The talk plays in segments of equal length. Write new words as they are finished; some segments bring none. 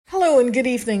and good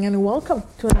evening and welcome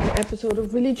to another episode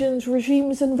of Religions,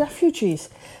 Regimes and Refugees,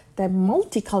 the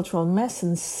multicultural mess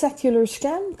and secular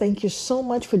scam. Thank you so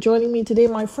much for joining me today,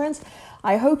 my friends.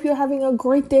 I hope you're having a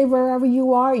great day wherever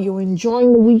you are. You're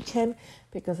enjoying the weekend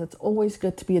because it's always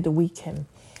good to be at the weekend.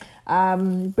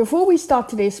 Before we start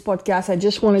today's podcast, I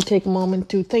just want to take a moment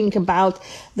to think about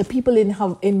the people in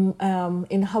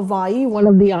Hawaii. One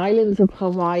of the islands of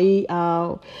Hawaii,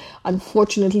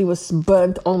 unfortunately, was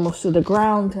burnt almost to the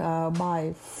ground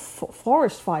by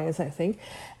forest fires, I think.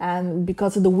 And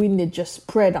because of the wind, it just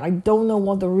spread. I don't know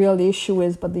what the real issue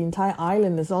is, but the entire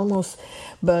island is almost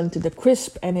burned to the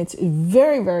crisp. And it's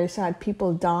very, very sad.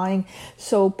 People dying.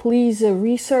 So please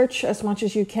research as much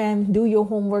as you can. Do your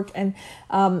homework and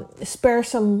spare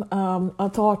some a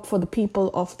thought for the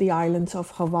people of the islands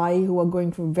of Hawaii who are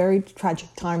going through a very tragic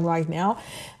time right now.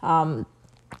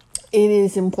 It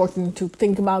is important to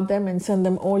think about them and send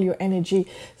them all your energy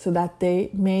so that they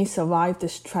may survive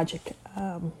this tragic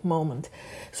moment.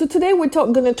 So today we're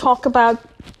going to talk about,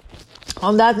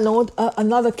 on that note,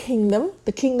 another kingdom,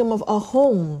 the kingdom of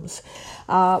Ahoms.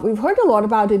 We've heard a lot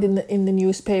about it in the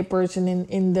newspapers and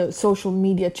in the social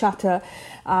media chatter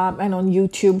and on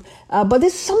YouTube. But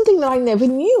it's something that I never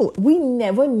knew. We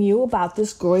never knew about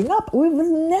this growing up. We've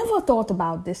never thought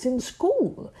about this in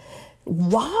school.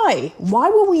 Why? Why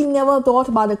were we never thought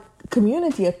about a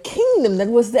community, a kingdom that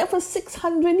was there for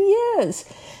 600 years?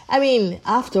 I mean,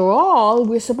 after all,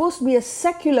 we're supposed to be a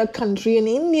secular country, an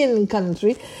Indian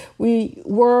country. We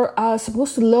were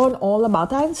supposed to learn all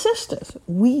about our ancestors.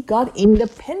 We got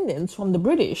independence from the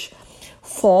British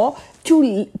to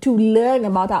learn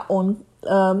about our own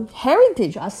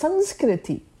heritage, our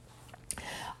Sanskriti,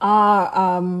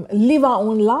 live our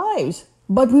own lives.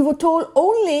 But we were told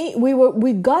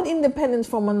we got independence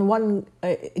from one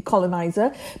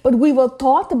colonizer, but we were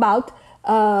taught about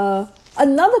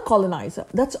another colonizer.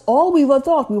 That's all we were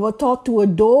taught. We were taught to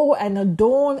adore and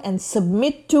adorn and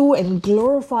submit to and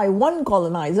glorify one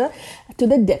colonizer to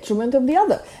the detriment of the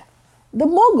other. The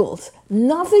Mughals,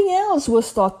 nothing else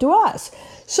was taught to us.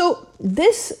 So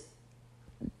this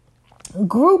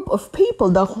group of people,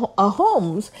 the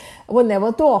Ahoms, were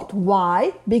never taught.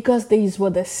 Why? Because these were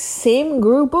the same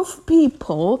group of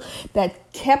people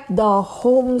that kept the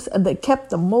Ahoms, that kept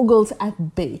the Mughals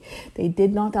at bay. They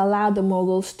did not allow the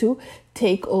Mughals to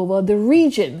take over the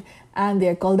region, and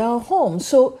they're called the Ahoms.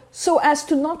 So as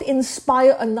to not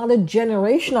inspire another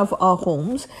generation of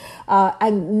Ahoms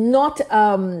and not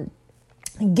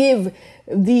give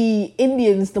the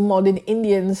Indians, the modern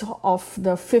Indians of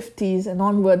the 50s and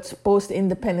onwards,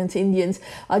 post-independence Indians,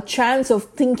 a chance of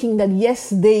thinking that yes,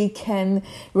 they can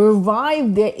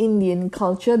revive their Indian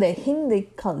culture, their Hindi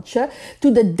culture,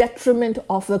 to the detriment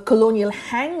of the colonial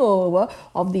hangover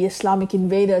of the Islamic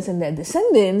invaders and their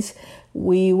descendants.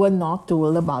 We were not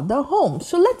told about the Ahoms.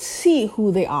 So let's see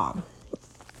who they are.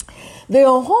 The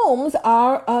Ahoms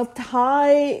are a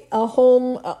Thai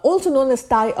Ahom, also known as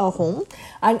Thai Ahom,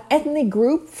 an ethnic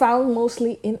group found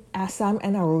mostly in Assam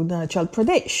and Arunachal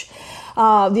Pradesh.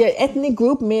 They're an ethnic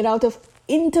group made out of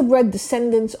interbred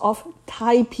descendants of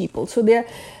Thai people. So they're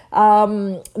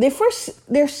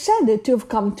said to have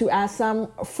come to Assam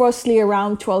firstly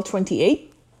around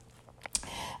 1228,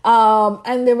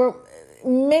 and there were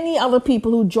many other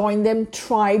people who joined them,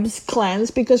 tribes,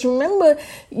 clans, because remember,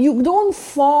 you don't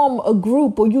form a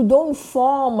group or you don't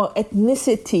form an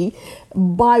ethnicity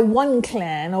by one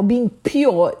clan or being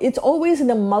pure. It's always an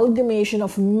amalgamation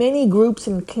of many groups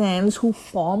and clans who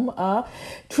form a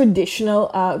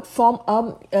traditional,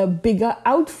 a bigger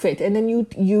outfit, and then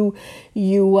you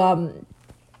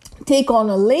take on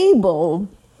a label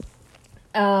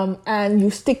and you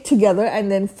stick together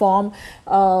and then form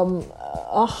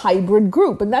a hybrid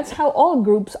group, and that's how all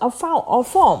groups are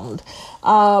formed.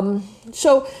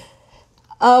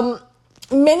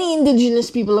 Many indigenous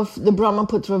people of the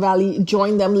Brahmaputra Valley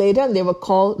joined them later, and they were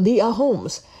called the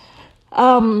Ahoms.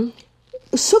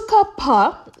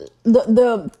 Sukapa,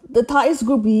 the Thais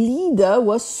group leader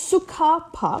was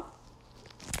Sukapa,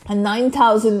 and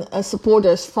 9,000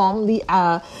 supporters formed the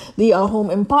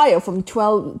Ahom Empire from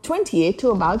 1228 to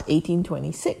about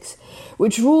 1826,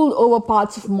 which ruled over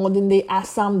parts of modern-day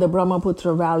Assam, the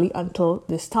Brahmaputra Valley, until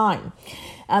this time.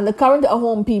 And the current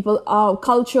Ahom people are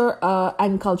culture,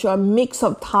 a mix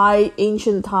of Thai,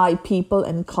 ancient Thai people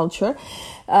and culture.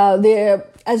 They're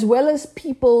as well as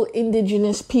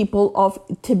indigenous people of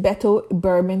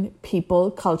Tibeto-Burman people,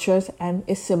 cultures, and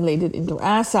assimilated into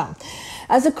Assam.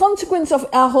 As a consequence of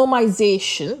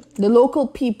Ahomization, the local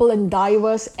people and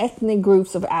diverse ethnic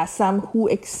groups of Assam who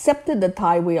accepted the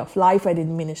Thai way of life and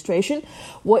administration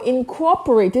were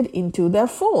incorporated into their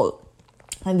fold.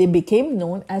 and they became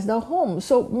known as the Ahom.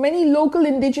 So many local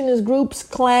indigenous groups,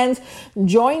 clans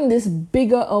joined this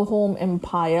bigger Ahom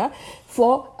empire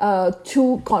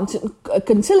to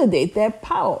consolidate their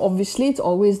power. Obviously, it's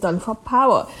always done for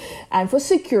power and for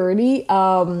security,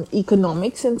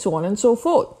 economics, and so on and so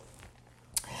forth.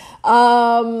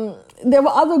 There were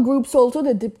other groups also,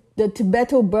 the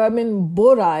Tibeto-Burman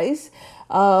Borais,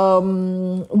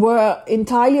 were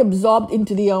entirely absorbed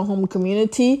into the Ahom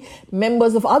community.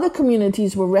 Members of other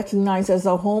communities were recognized as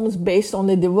Ahoms based on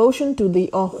their devotion to the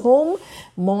Ahom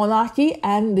monarchy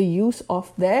and the use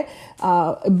of their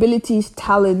abilities,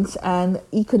 talents, and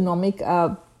economic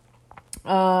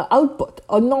output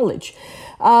or knowledge.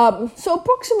 So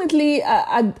approximately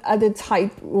at its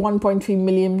height, 1.3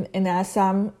 million in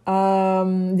Assam.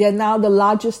 They are now the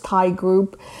largest Thai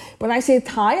group. When I say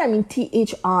Thai, I mean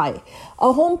THI.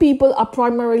 Ahom people are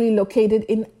primarily located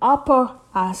in Upper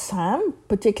Assam,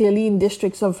 particularly in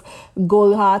districts of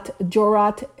Golhat,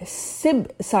 Jorat,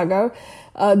 Sibsagar,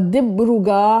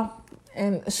 Dibrugarh,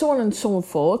 and so on and so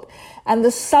forth, and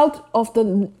the south of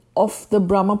the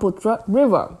Brahmaputra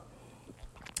River.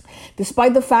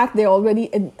 Despite the fact they're already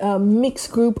a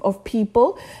mixed group of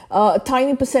people, a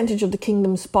tiny percentage of the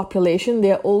kingdom's population,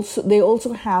 they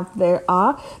also have their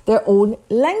own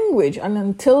language, and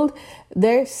until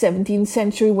the 17th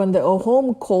century, when the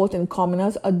Ahom court and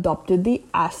commoners adopted the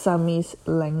Assamese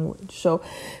language. So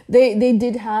they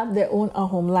did have their own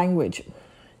Ahom language.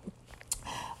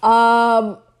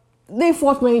 They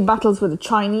fought many battles with the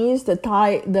Chinese. The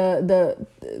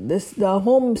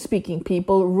Ahom-speaking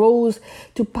people rose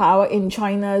to power in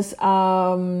China's.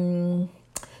 The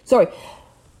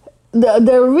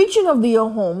origin of the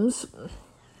Ahoms,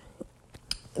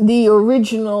 the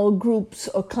original groups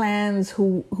or clans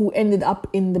who ended up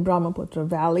in the Brahmaputra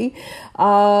Valley,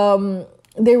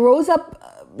 they rose up.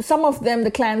 Some of them,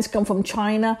 the clans, come from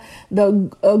China, the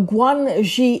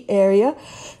Guanxi area.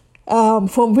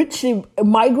 From which they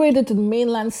migrated to the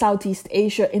mainland Southeast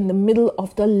Asia in the middle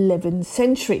of the 11th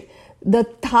century. The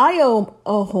Thai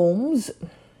Ahoms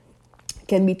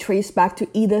can be traced back to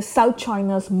either South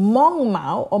China's Hmong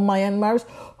Mao or Myanmar's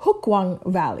Hukwang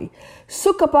Valley.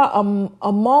 Sukapa, a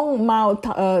Hmong Mao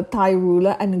Thai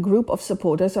ruler, and a group of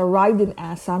supporters arrived in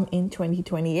Assam in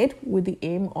 2028 with the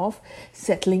aim of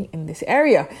settling in this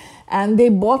area. And they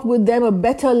brought with them a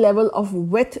better level of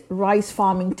wet rice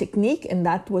farming technique, and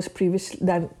that was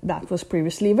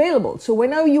previously available. So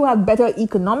whenever you have better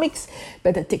economics,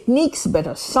 better techniques,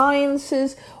 better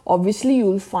sciences, obviously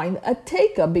you'll find a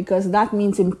taker, because that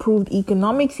means improved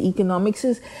economics. Economics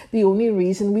is the only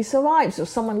reason we survive. So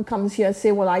someone comes here and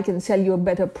say, well, I can sell you a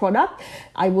better product.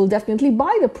 I will definitely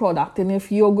buy the product. And if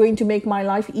you're going to make my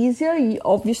life easier,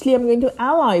 obviously I'm going to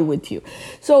ally with you.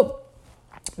 So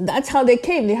that's how they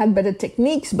came. They had better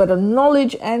techniques, better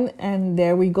knowledge, and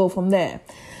there we go from there.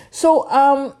 So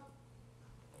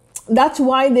that's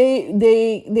why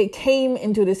they came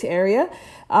into this area.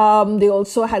 They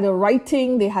also had a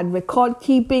writing, they had record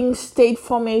keeping, state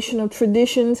formation of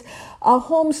traditions.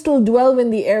 Ahom still dwell in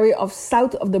the area of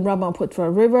south of the Brahmaputra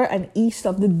River and east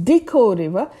of the Diko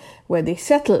River, where they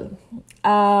settled.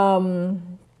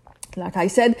 Like I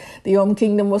said, the Ahom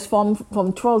Kingdom was formed from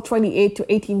 1228 to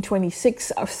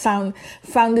 1826,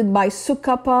 founded by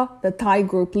Sukapa, the Thai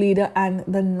group leader, and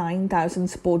the 9,000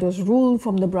 supporters ruled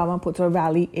from the Brahmaputra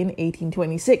Valley in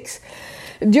 1826.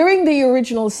 During the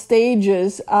original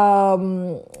stages,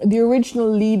 the original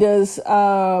leaders,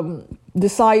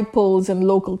 disciples, and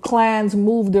local clans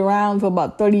moved around for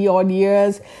about 30-odd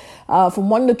years from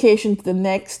one location to the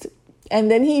next. And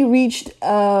then he reached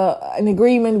an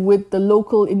agreement with the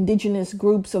local indigenous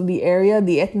groups of the area,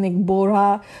 the ethnic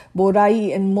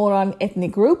Borai and Moran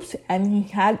ethnic groups, and he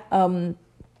had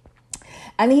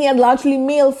largely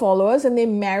male followers, and they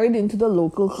married into the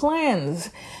local clans,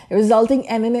 resulting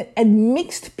in a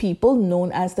mixed people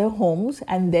known as the Ahoms,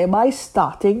 and thereby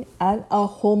starting an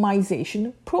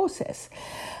Ahomization process.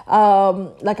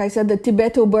 Like I said, the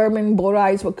Tibeto-Burman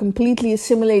Borais were completely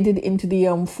assimilated into the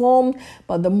Ahom form,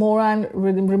 but the Moran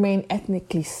remained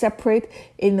ethnically separate.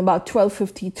 In about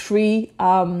 1253,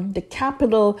 the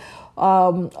capital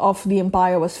of the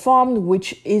empire was formed,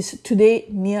 which is today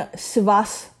near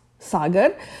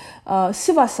Sivasagar,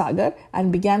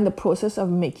 and began the process of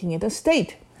making it a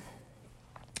state.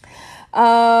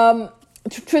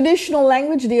 Traditional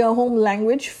language, the Ahom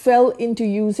language, fell into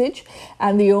usage,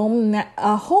 and the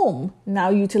Ahom now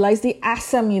utilized the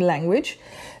Assami language.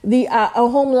 The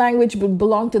Ahom language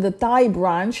belonged to the Thai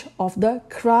branch of the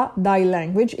Kra Dai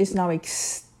language, is now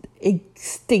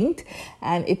extinct,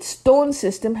 and its tone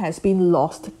system has been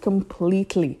lost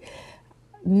completely.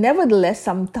 nevertheless,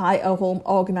 some Thai Ahom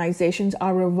organizations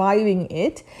are reviving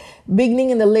it. Beginning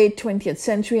in the late 20th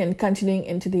century and continuing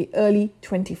into the early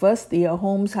 21st, the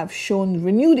Ahoms have shown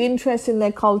renewed interest in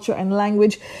their culture and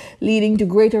language, leading to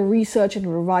greater research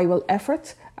and revival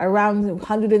efforts. Around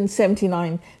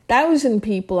 179,000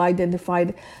 people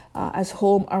identified as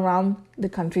Ahom around the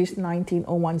country's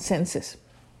 1901 census.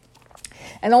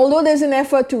 And although there's an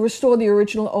effort to restore the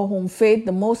original Ahom faith,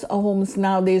 the most Ahoms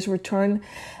nowadays return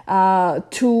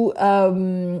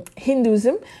to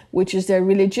Hinduism, which is their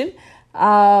religion.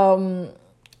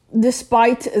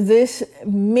 Despite this,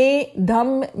 Me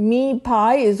Dham Mi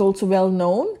Pai is also well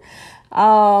known.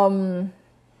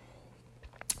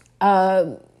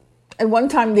 At one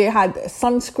time, they had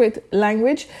Sanskrit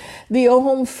language. The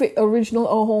original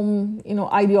Ahom,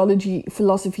 ideology,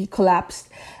 philosophy collapsed,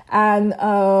 and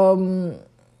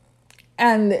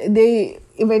they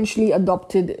eventually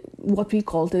adopted what we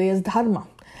call today as Dharma.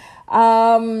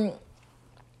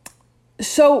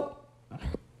 So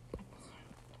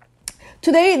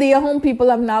today, the Ahom people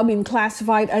have now been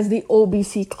classified as the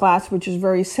OBC class, which is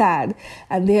very sad.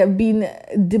 And they have been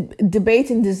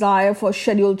debating desire for a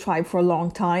scheduled tribe for a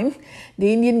long time.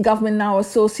 The Indian government now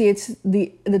associates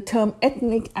the term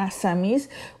ethnic Assamese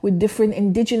with different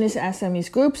indigenous Assamese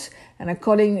groups. And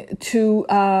according to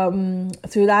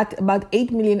that, about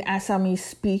 8 million Assamese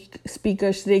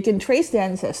speakers, they can trace their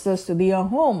ancestors to the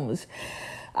Ahoms.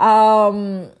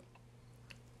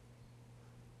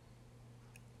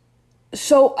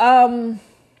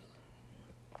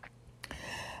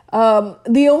 The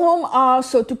Ahom are,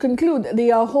 so to conclude, the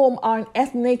Ahom are an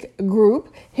ethnic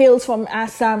group, hails from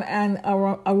Assam and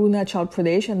Arunachal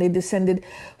Pradesh, and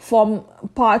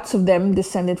parts of them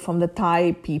descended from the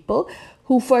Thai people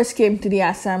who first came to the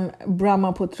Assam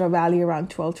Brahmaputra Valley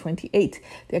around 1228.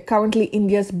 They're currently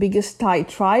India's biggest Thai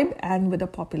tribe and with a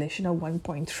population of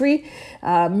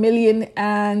 1.3 million,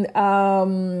 and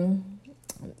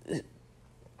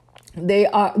they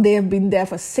have been there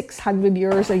for 600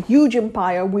 years, a huge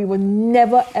empire. We were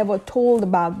never ever told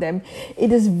about them.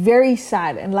 It is very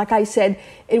sad. And like I said,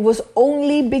 it was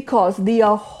only because the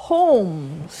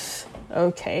Ahoms,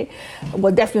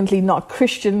 were definitely not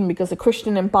Christian, because the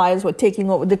Christian empires were taking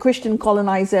over, the Christian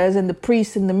colonizers and the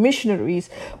priests and the missionaries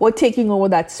were taking over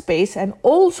that space, and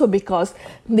also because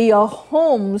the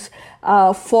Ahoms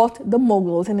fought the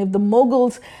Mughals. And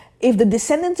if the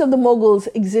descendants of the Mughals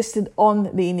existed on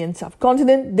the Indian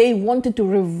subcontinent, they wanted to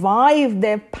revive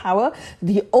their power.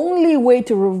 The only way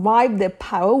to revive their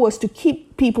power was to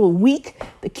keep people weak,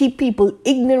 to keep people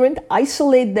ignorant,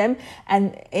 isolate them,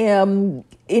 and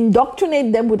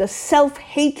indoctrinate them with a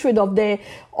self-hatred of their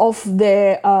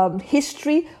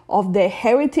history, of their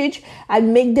heritage,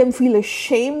 and make them feel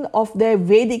ashamed of their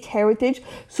Vedic heritage,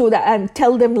 and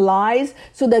tell them lies,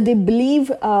 so that they believe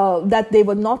that they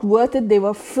were not worth it. They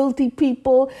were filthy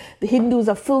people. The Hindus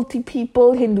are filthy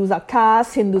people. Hindus are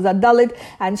caste. Hindus are Dalit,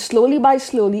 and slowly by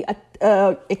slowly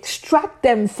extract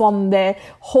them from their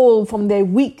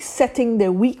weak setting,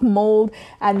 their weak mold,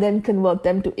 and then convert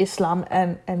them to Islam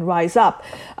and rise up.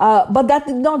 But that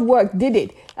did not work, did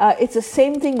it? It's the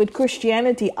same thing with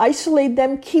Christianity. Isolate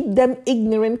them, keep them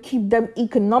ignorant, keep them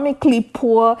economically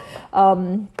poor,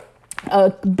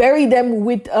 bury them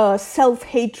with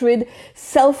self-hatred,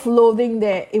 self-loathing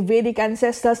their Vedic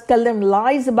ancestors, tell them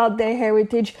lies about their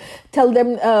heritage, tell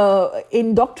them,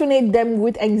 indoctrinate them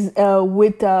with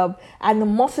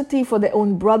animosity for their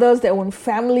own brothers, their own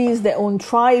families, their own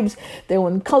tribes, their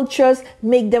own cultures,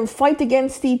 make them fight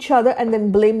against each other, and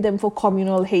then blame them for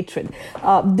communal hatred.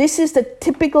 This is the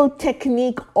typical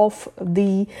technique of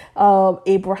the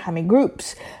Abrahamic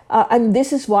groups. And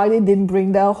this is why they didn't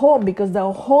bring their home, because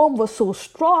their home was so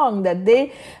strong that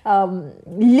they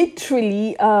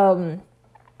literally,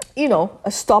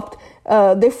 stopped.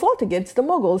 They fought against the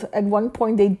Mughals. At one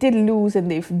point, they did lose and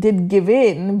they did give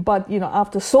in. But,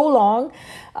 after so long,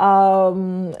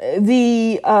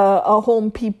 the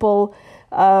Ahom people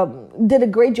did a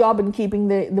great job in keeping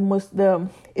the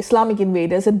Islamic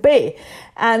invaders at bay.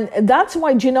 And that's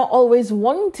why Jinnah always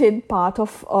wanted part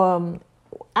of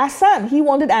Assam. He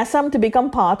wanted Assam to become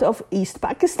part of East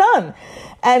Pakistan.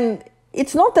 And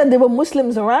it's not that there were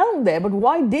Muslims around there, but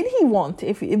why did he want,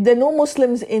 if there are no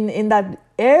Muslims in that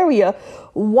area,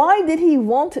 why did he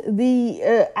want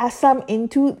the Assam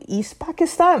into East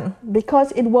Pakistan?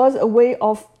 Because it was a way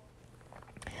of,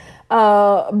 it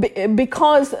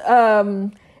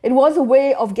was a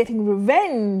way of getting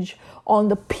revenge on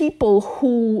the people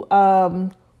who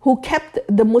kept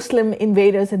the Muslim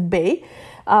invaders at bay,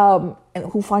 and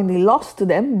who finally lost to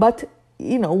them. But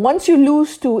once you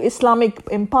lose to Islamic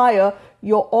empire,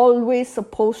 you're always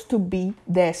supposed to be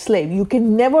their slave. You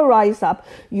can never rise up.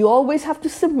 You always have to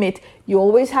submit. You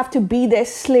always have to be their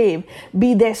slave,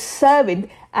 be their servant,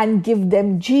 and give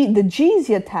them the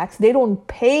jizya tax. They don't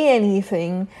pay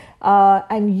anything,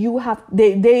 and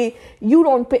they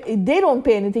don't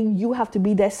pay anything. You have to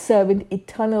be their servant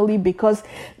eternally, because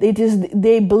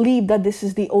they believe that this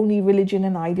is the only religion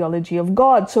and ideology of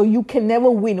God. So you can never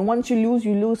win. Once you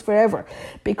lose forever,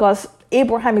 because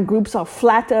Abrahamic groups are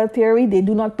flat earth theory. They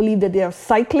do not believe that they are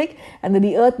cyclic and that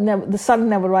the sun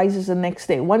never rises the next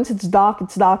day. Once it's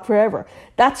dark forever.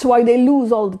 That's why they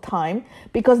lose all the time,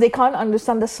 because they can't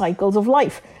understand the cycles of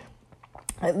life.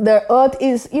 The earth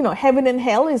is, heaven and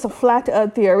hell is a flat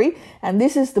earth theory, and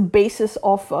this is the basis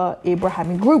of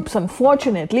Abrahamic groups.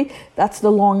 Unfortunately, that's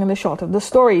the long and the short of the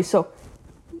story. So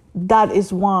that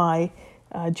is why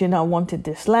Jinnah wanted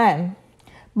this land.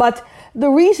 But the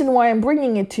reason why I'm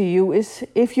bringing it to you is,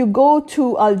 if you go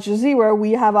to Al Jazeera,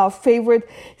 we have our favorite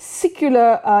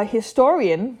secular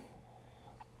historian,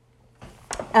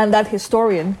 and that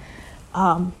historian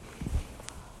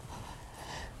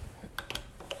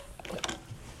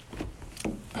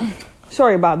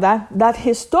sorry about that. That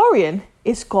historian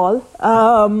is called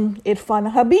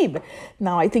Irfan Habib.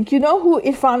 Now, I think you know who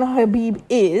Irfan Habib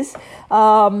is.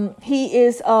 He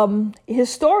is a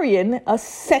historian, a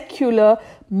secular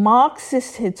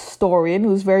Marxist historian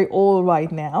who's very old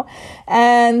right now.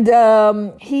 And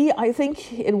I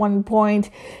think at one point,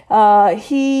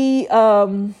 he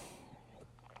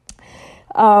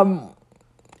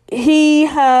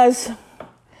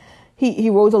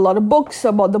wrote a lot of books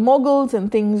about the Mughals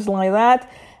and things like that.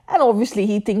 And obviously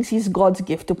he thinks he's God's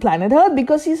gift to planet Earth,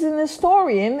 because he's an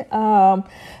historian,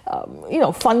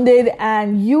 funded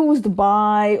and used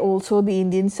by also the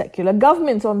Indian secular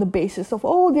governments on the basis of,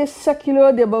 they're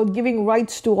secular, they're about giving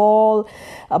rights to all,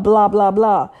 blah, blah,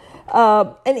 blah.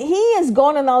 And he has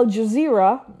gone on Al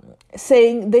Jazeera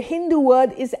saying the Hindu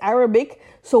word is Arabic,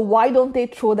 so why don't they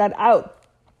throw that out?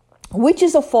 Which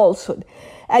is a falsehood.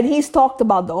 And he's talked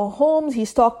about the Ahoms.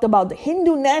 He's talked about the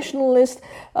Hindu Nationalist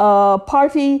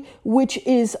Party, which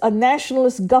is a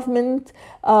nationalist government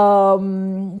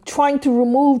trying to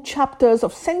remove chapters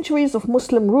of centuries of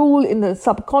Muslim rule in the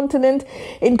subcontinent,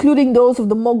 including those of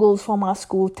the Mughals from our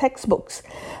school textbooks.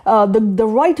 The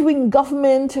right-wing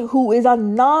government, who is our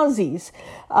Nazis,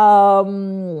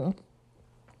 and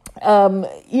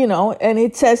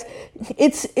it says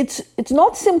it's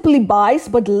not simply bias,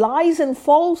 but lies and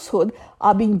falsehood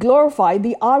are being glorified.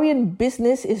 The Aryan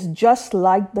business is just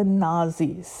like the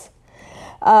Nazis.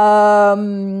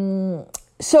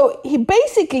 So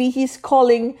he's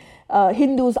calling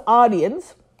Hindus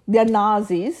Aryans. They're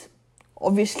Nazis.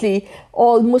 Obviously,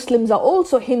 all Muslims are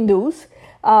also Hindus.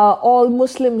 All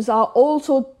Muslims are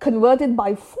also converted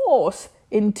by force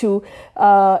into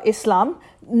Islam.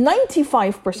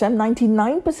 95%,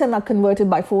 99% are converted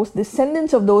by force,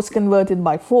 descendants of those converted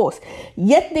by force.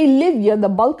 Yet they live here, the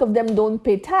bulk of them don't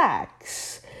pay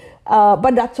tax.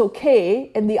 But that's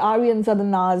okay, and the Aryans are the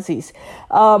Nazis.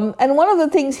 And one of the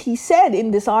things he said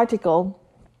in this article,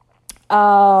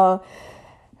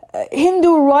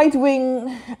 Hindu right-wing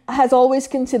has always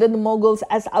considered the Mughals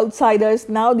as outsiders.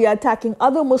 Now they are attacking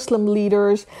other Muslim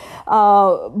leaders,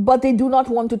 but they do not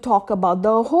want to talk about the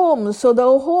Ahoms. So the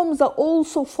Ahoms are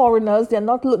also foreigners. They're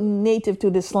not native to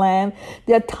this land.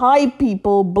 They're Thai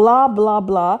people, blah, blah,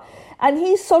 blah. And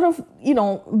he's sort of,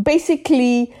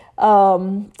 basically,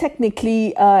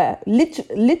 technically,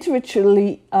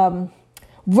 literally,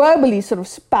 verbally sort of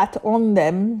spat on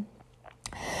them.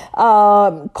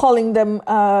 Calling them,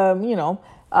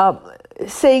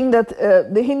 saying that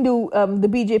the Hindu, the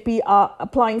BJP are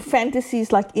applying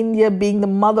fantasies like India being the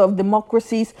mother of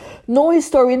democracies. No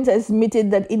historians admitted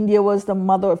that India was the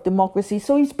mother of democracy.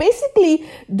 So he's basically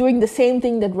doing the same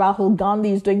thing that Rahul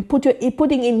Gandhi is doing,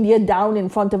 putting India down in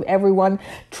front of everyone,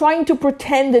 trying to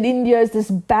pretend that India is this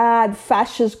bad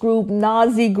fascist group,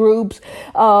 Nazi groups.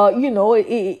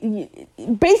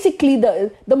 Basically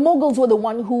the Mughals were the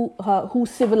one who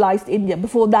civilized India.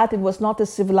 Before that, it was not a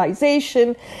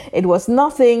civilization. It was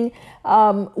nothing. He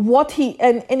used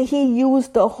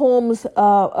the Ahoms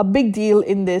a big deal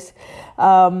in this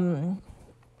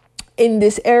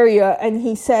area, and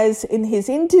he says in his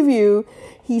interview,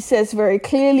 he says very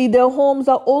clearly, the Ahoms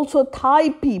are also Thai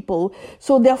people,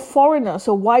 so they're foreigners.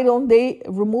 So why don't they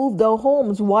remove the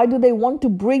Ahoms? Why do they want to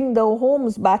bring the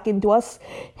Ahoms back into us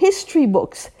history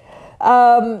books?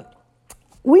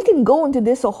 We can go into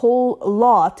this a whole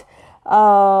lot.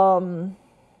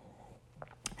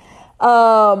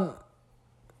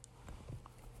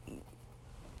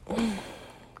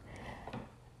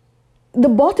 The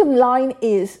bottom line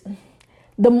is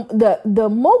the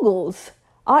Mughals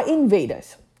are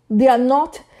invaders. They are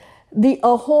not, the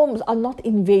Ahoms are not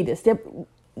invaders.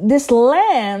 This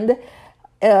land,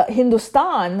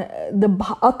 Hindustan, the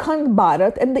Akhand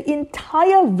Bharat, and the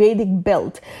entire Vedic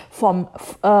belt from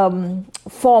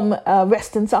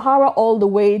Western Sahara all the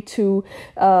way to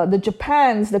the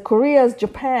Japans, the Koreas,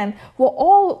 Japan, were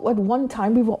all, at one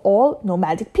time, we were all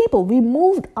nomadic people. We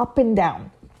moved up and down.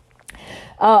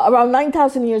 Around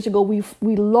 9,000 years ago, we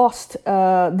lost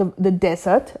the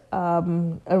desert,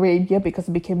 Arabia, because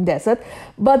it became desert.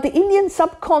 But the Indian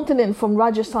subcontinent from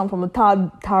Rajasthan, from the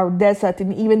Thar Desert,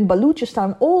 and even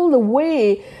Baluchistan, all the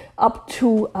way up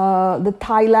to the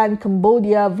Thailand,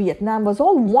 Cambodia, Vietnam, was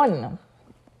all one.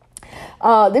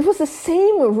 It was the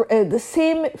same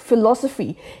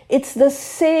philosophy. It's the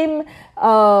same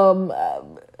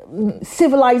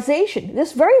civilization.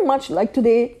 It's very much like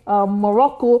today,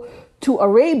 Morocco to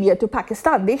Arabia, to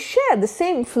Pakistan. They share the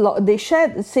same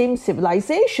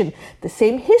civilization, the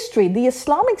same history, the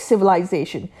Islamic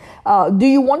civilization. Do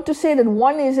you want to say that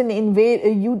one is an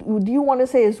invader? Do you want to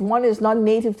say is one is not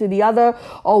native to the other,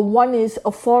 or one is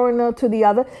a foreigner to the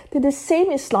other? They're the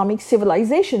same Islamic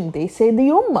civilization. They say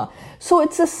the Ummah. So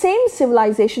it's the same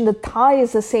civilization. The Thai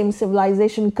is the same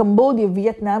civilization. Cambodia,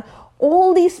 Vietnam.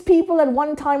 All these people at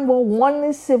one time were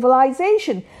one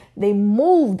civilization. They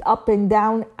moved up and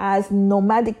down as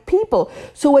nomadic people.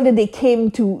 So whether they came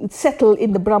to settle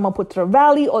in the Brahmaputra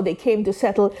Valley, or they came to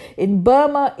settle in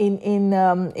Burma, in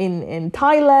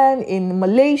Thailand, in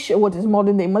Malaysia, what is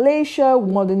modern day Malaysia,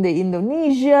 modern day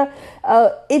Indonesia,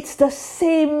 it's the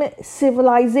same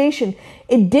civilization.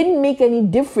 It didn't make any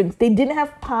difference. They didn't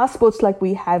have passports like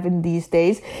we have in these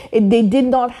days. They did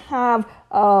not have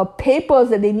papers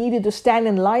that they needed to stand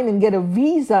in line and get a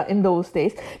visa in those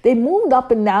days. They moved up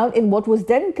and down in what was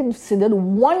then considered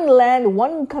one land,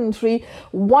 one country,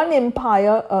 one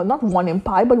empire, not one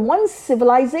empire, but one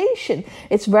civilization.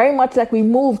 It's very much like we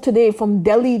move today from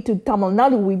Delhi to Tamil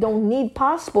Nadu. We don't need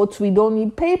passports. We don't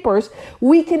need papers.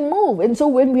 We can move. And so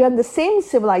when we are in the same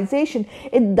civilization,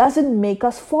 it doesn't make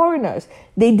us foreigners.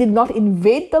 They did not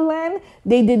invade the land.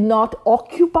 They did not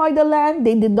occupy the land.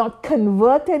 They did not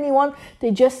convert anyone.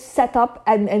 They just set up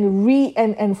and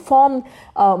formed,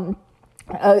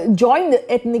 joined the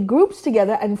ethnic groups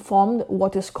together and formed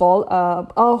what is called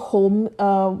a home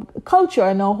culture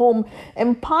and a home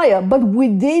empire. But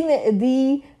within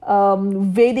the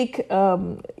Vedic,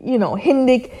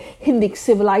 Hindic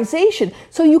civilization.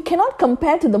 So you cannot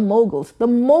compare to the Mughals. The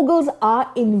Mughals are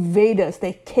invaders.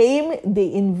 They came,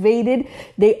 they invaded,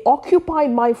 they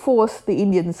occupied by force the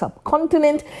Indian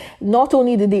subcontinent. Not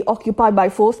only did they occupy by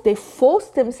force, they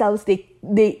forced themselves, they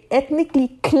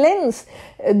ethnically cleansed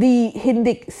the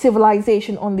Hindic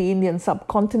civilization on the Indian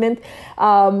subcontinent.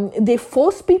 They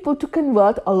forced people to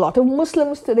convert. A lot of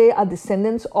Muslims today are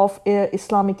descendants of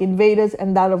Islamic invaders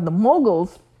and that of the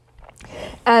Mughals.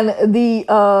 And the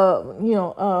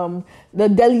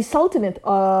Delhi Sultanate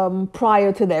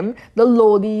prior to them, the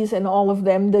Lodis and all of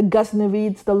them, the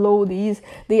Ghaznavids, the Lodis,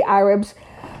 the Arabs,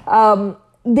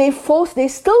 they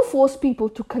still force people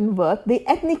to convert. They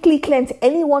ethnically cleanse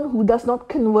anyone who does not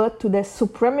convert to their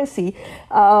supremacy.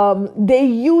 They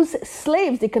use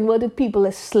slaves. They converted people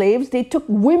as slaves. They took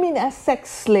women as sex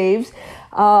slaves.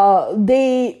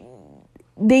 They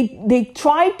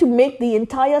tried to make the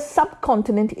entire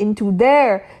subcontinent into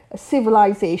their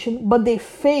civilization, but they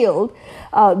failed.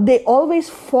 They always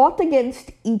fought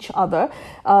against each other.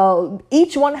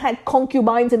 Each one had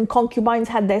concubines, and concubines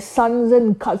had their sons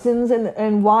and cousins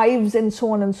and wives and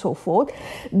so on and so forth.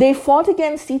 They fought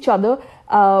against each other.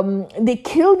 They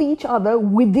killed each other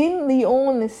within their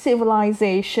own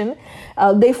civilization.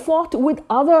 They fought with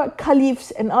other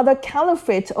caliphs and other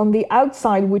caliphates on the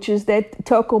outside, which is their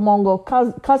Turco-Mongol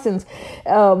cousins,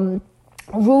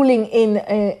 ruling in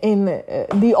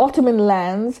the Ottoman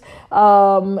lands.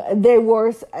 There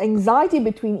was anxiety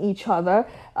between each other.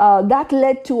 That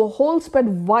led to a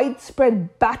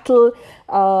widespread battle,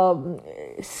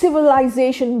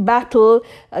 civilization battle,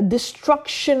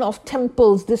 destruction of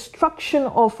temples, destruction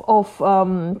of our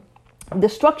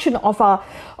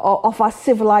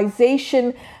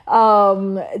civilization,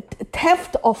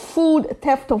 theft of food,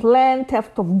 theft of land,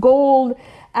 theft of gold.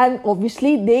 And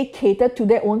obviously, they catered to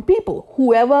their own people.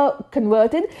 Whoever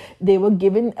converted, they were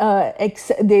given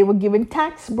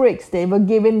tax breaks. They were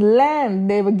given land.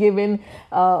 They were given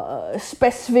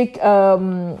specific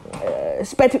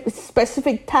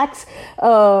tax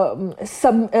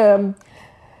submissions.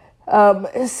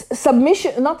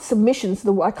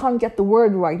 I can't get the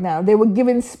word right now. They were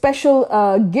given special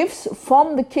gifts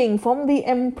from the king, from the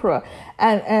emperor,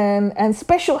 and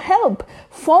special help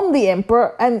from the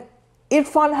emperor. And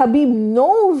Irfan Habib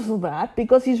knows that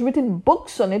because he's written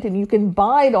books on it and you can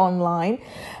buy it online.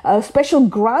 Special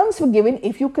grants were given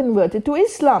if you converted to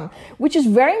Islam, which is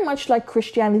very much like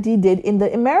Christianity did in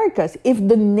the Americas. If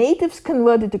the natives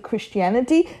converted to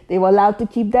Christianity, they were allowed to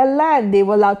keep their land, they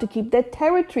were allowed to keep their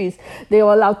territories, they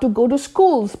were allowed to go to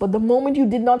schools. But the moment you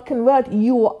did not convert,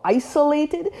 you were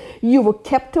isolated, you were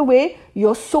kept away,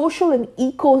 your social and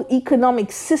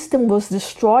economic system was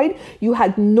destroyed. You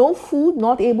had no food,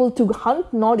 not able to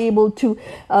hunt, not able to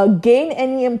gain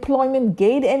any employment,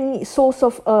 gain any source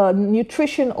of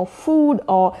nutrition or food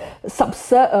or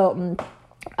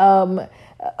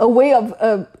a way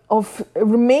of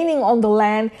remaining on the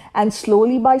land, and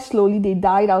slowly by slowly they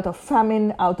died out of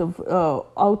famine, out of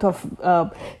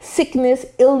sickness,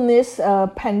 illness,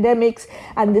 pandemics,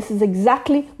 and this is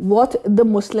exactly what the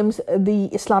Muslims, the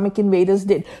Islamic invaders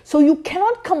did. So you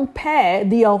cannot compare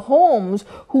the Ahoms,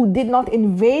 who did not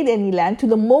invade any land, to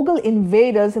the Mughal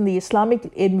invaders and the Islamic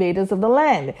invaders of the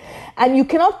land, and you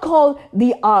cannot call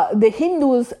the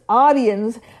Hindus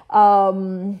Aryans.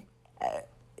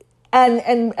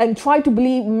 And try to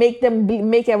make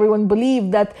everyone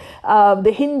believe that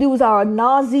the Hindus are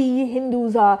Nazi,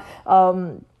 Hindus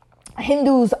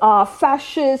are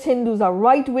fascist, Hindus are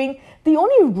right wing. The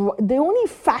only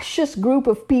fascist group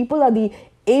of people are the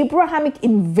Abrahamic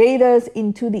invaders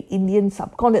into the Indian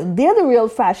subcontinent. They're the real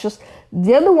fascists.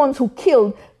 They're the ones who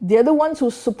killed. They're the ones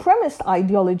whose supremacist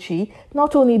ideology,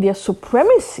 not only their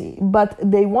supremacy, but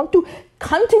they want to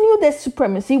continue their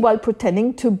supremacy while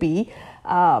pretending to be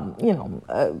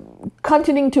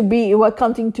continuing to be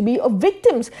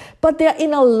victims, but they're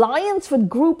in alliance with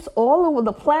groups all over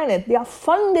the planet. They are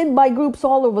funded by groups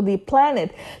all over the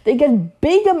planet. They get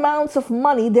big amounts of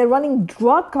money. They're running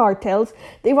drug cartels.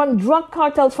 They run drug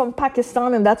cartels from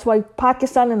Pakistan, and that's why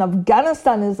Pakistan and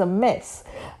Afghanistan is a mess.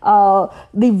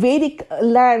 The Vedic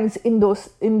lands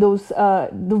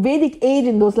the Vedic age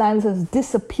in those lands has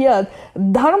disappeared.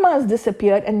 Dharma has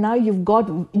disappeared, and now you've got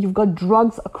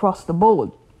drugs across the board.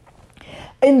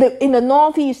 In the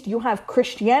Northeast, you have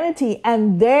Christianity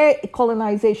and their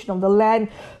colonization of the land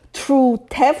through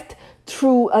theft,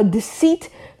 through deceit,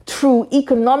 through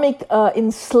economic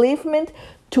enslavement,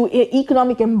 to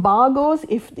economic embargoes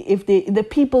if the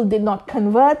people did not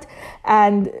convert,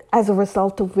 and as a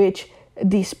result of which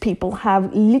these people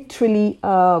have literally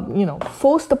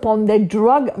forced upon their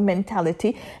drug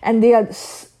mentality, and they are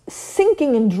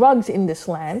sinking in drugs in this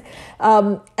land,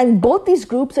 and both these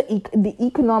groups are the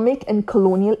economic and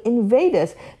colonial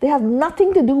invaders. They have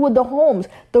nothing to do with the homes.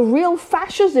 The real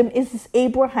fascism is this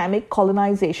Abrahamic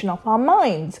colonization of our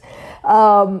minds.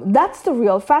 That's the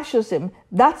real fascism.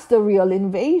 That's the real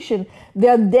invasion. They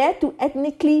are there to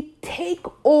ethnically take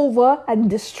over and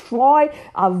destroy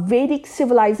our Vedic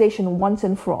civilization once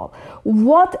and for all.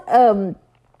 What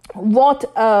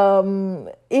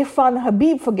Irfan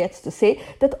Habib forgets to say,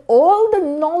 that all the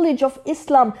knowledge of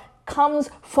Islam comes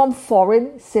from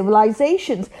foreign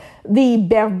civilizations. The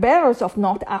Berbers of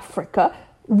North Africa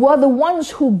were the ones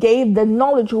who gave the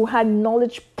knowledge, who had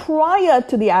knowledge prior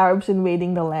to the Arabs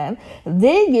invading the land.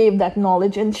 They gave that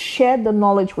knowledge and shared the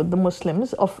knowledge with the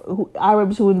Muslims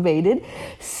Arabs who invaded.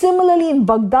 Similarly, in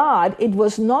Baghdad, it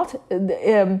was not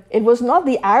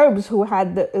the Arabs who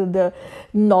had the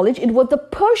knowledge; it was the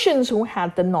Persians who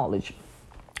had the knowledge.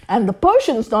 And the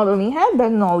Persians not only had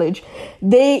that knowledge,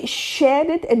 they shared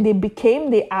it, and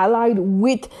they allied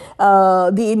with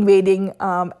the invading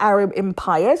Arab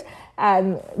empires,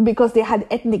 and because they had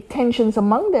ethnic tensions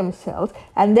among themselves,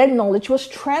 and their knowledge was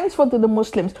transferred to the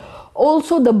Muslims.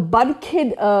 Also, the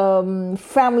Barkid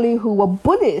family, who were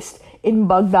Buddhist in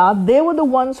Baghdad, they were the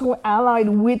ones who allied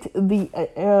with the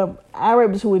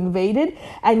Arabs who invaded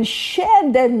and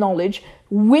shared their knowledge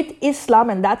with Islam,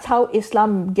 and that's how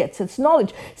Islam gets its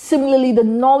knowledge. Similarly, the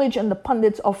knowledge and the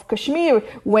pundits of Kashmir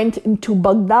went into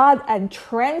Baghdad and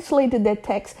translated their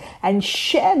texts and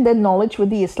shared their knowledge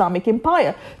with the Islamic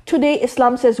Empire. Today,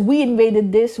 Islam says, we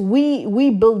invaded this,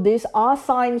 we built this, our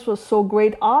science was so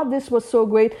great, this was so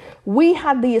great, we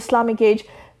had the Islamic age.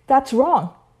 That's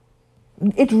wrong.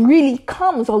 It really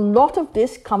comes, a lot of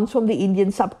this comes from the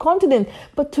Indian subcontinent.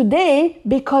 But today,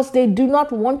 because they do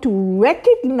not want to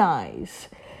recognize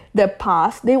their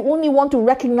past, they only want to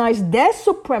recognize their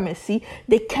supremacy,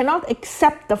 they cannot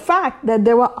accept the fact that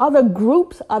there were other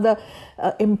groups, other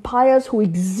empires who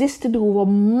existed who were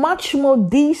much more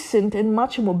decent and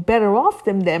much more better off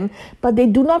than them, but they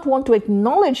do not want to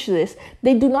acknowledge this.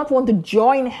 They do not want to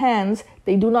join hands.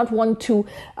 They do not want to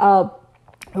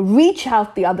reach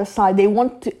out the other side. They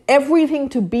want everything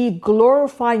to be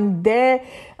glorifying their,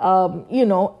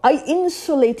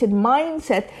 insulated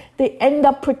mindset. They end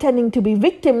up pretending to be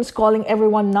victims, calling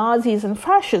everyone Nazis and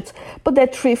fascists, but they're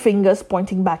three fingers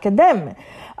pointing back at them.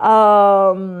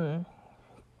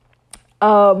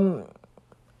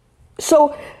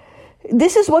 So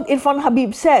this is what Irfan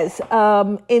Habib says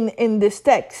in this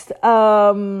text.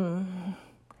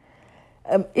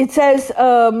 It says,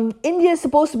 India is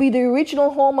supposed to be the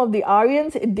original home of the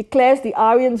Aryans. It declares the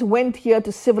Aryans went here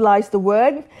to civilize the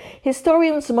world.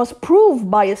 Historians must prove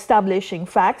by establishing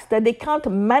facts that they can't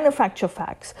manufacture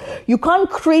facts. You can't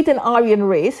create an Aryan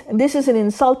race, and this is an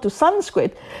insult to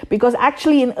Sanskrit, because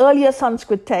actually in earlier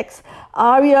Sanskrit texts,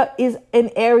 Arya is an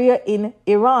area in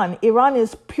Iran. Iran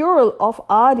is plural of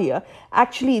Arya.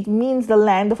 Actually, it means the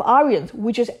land of Aryans,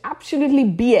 which is absolutely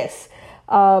BS.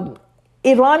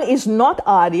 Iran is not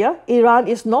Arya, Iran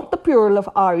is not the plural of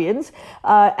Aryans,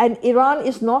 and Iran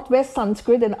is not where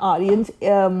Sanskrit and Aryans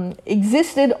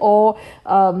existed or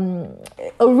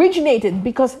originated,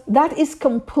 because that is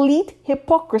complete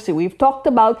hypocrisy. We've talked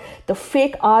about the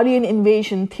fake Aryan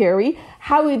invasion theory,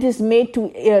 how it is made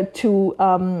to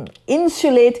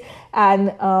insulate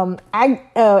and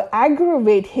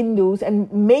aggravate Hindus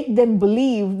and make them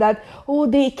believe that, oh,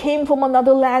 they came from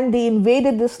another land, they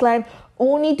invaded this land,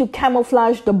 only to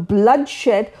camouflage the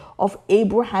bloodshed of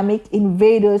Abrahamic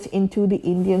invaders into the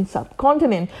Indian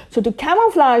subcontinent. So to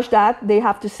camouflage that, they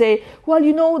have to say, well,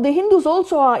 the Hindus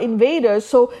also are invaders,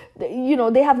 so,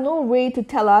 they have no way to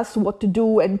tell us what to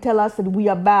do and tell us that we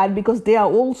are bad because they are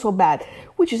also bad,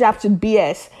 which is absolute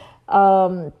BS.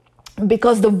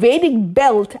 Because the Vedic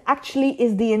belt actually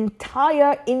is the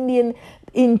entire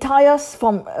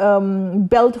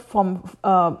belt from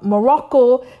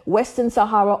Morocco, Western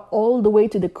Sahara, all the way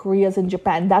to the Koreas and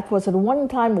Japan. That was at one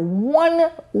time one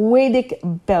Vedic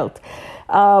belt.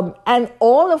 And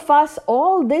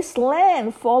all this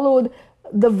land followed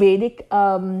the Vedic,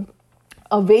 was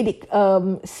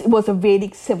a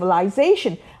Vedic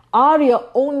civilization. Arya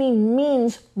only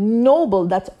means noble.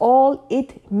 That's all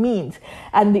it means.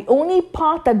 And the only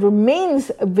part that remains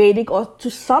Vedic, or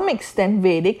to some extent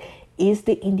Vedic, is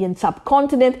the Indian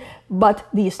subcontinent, but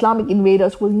the Islamic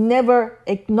invaders will never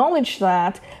acknowledge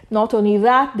that. Not only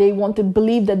that, they want to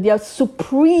believe that they are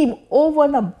supreme over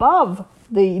and above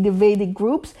the Vedic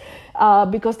groups,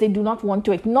 because they do not want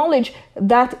to acknowledge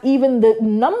that even the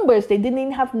numbers, they didn't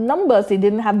even have numbers, they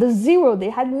didn't have the zero, they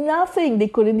had nothing, they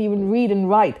couldn't even read and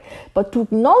write. But to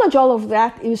acknowledge all of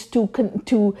that is to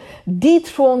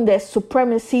dethrone their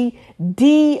supremacy,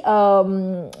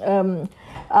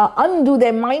 undo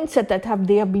their mindset that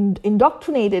they have been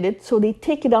indoctrinated it. So they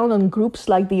take it down on groups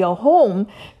like the Ahom,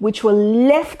 which were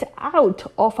left out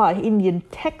of our Indian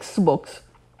textbooks,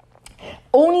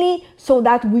 only so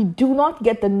that we do not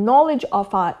get the knowledge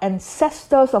of our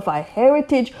ancestors, of our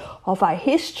heritage, of our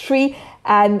history,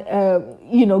 and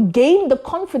gain the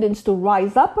confidence to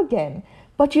rise up again.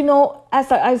 But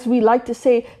as we like to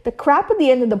say, the crap at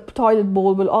the end of the toilet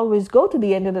bowl will always go to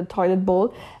the end of the toilet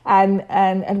bowl, and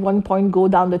at one point go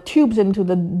down the tubes into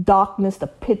the darkness, the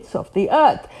pits of the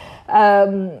earth.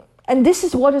 And this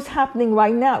is what is happening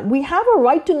right now. We have a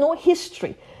right to know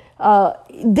history.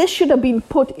 This should have been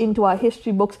put into our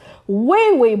history books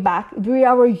way, way back. We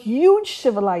are a huge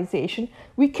civilization.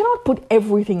 We cannot put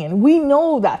everything in. We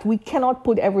know that we cannot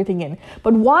put everything in.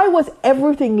 But why was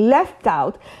everything left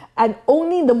out and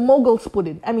only the Mughals put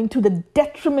in? I mean, to the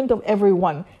detriment of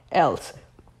everyone else.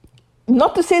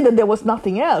 Not to say that there was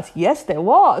nothing else. Yes, there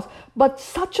was. But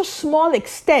such a small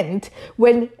extent,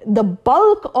 when the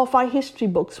bulk of our history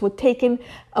books were taken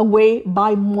away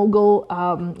by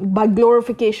by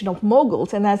glorification of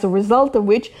Mughals, and as a result of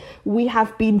which we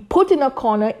have been put in a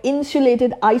corner,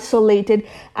 insulated, isolated,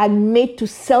 and made to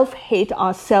self-hate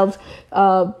ourselves,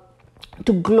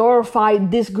 to glorify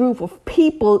this group of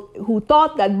people who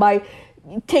thought that by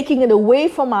taking it away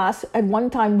from us, at one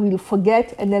time we'll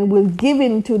forget, and then we'll give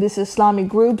in to these Islamic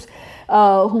groups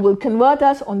who will convert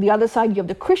us. On the other side, you have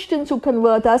the Christians who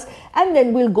convert us, and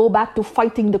then we'll go back to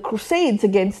fighting the Crusades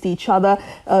against each other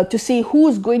to see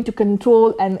who's going to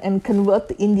control and convert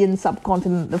the Indian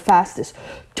subcontinent the fastest.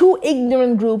 Two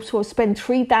ignorant groups who have spent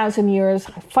 3,000 years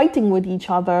fighting with each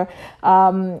other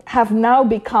have now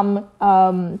become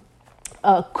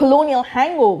colonial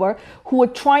hangover, who are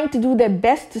trying to do their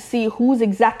best to see who's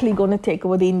exactly going to take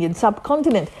over the Indian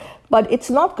subcontinent. But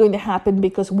it's not going to happen,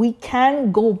 because we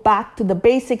can go back to the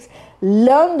basics,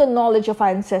 learn the knowledge of our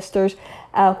ancestors,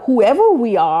 whoever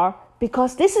we are,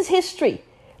 because this is history.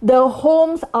 The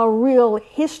homes are real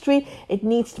history. It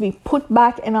needs to be put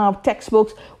back in our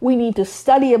textbooks. We need to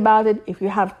study about it. If you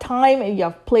have time and you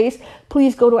have place,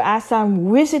 please go to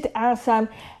Assam, visit Assam,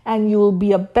 and you will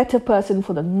be a better person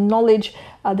for the knowledge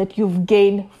that you've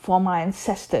gained from our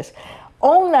ancestors.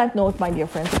 On that note, my dear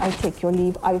friends, I take your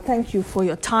leave. I thank you for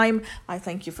your time. I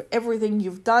thank you for everything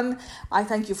you've done. I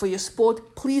thank you for your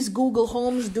support. Please Google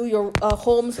homes, do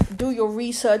your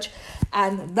research.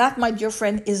 And that, my dear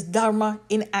friend, is Dharma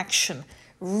in action.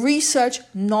 Research,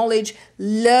 knowledge,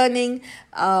 learning,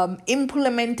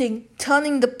 implementing,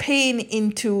 turning the pain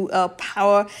into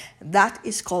power. That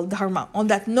is called Dharma. On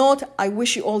that note, I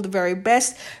wish you all the very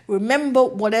best. Remember,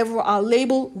 whatever our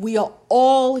label, we are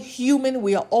all human.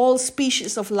 We are all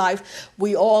species of life.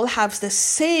 We all have the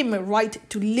same right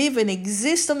to live and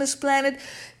exist on this planet.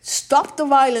 Stop the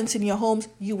violence in your homes.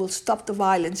 You will stop the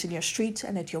violence in your streets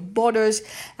and at your borders.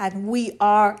 And we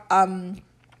are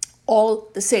all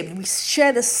the same. We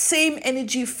share the same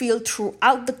energy field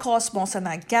throughout the cosmos and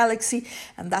our galaxy,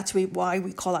 and that's why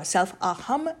we call ourselves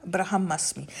Ahom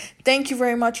Brahmasmi. Thank you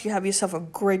very much. You have yourself a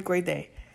great, great day.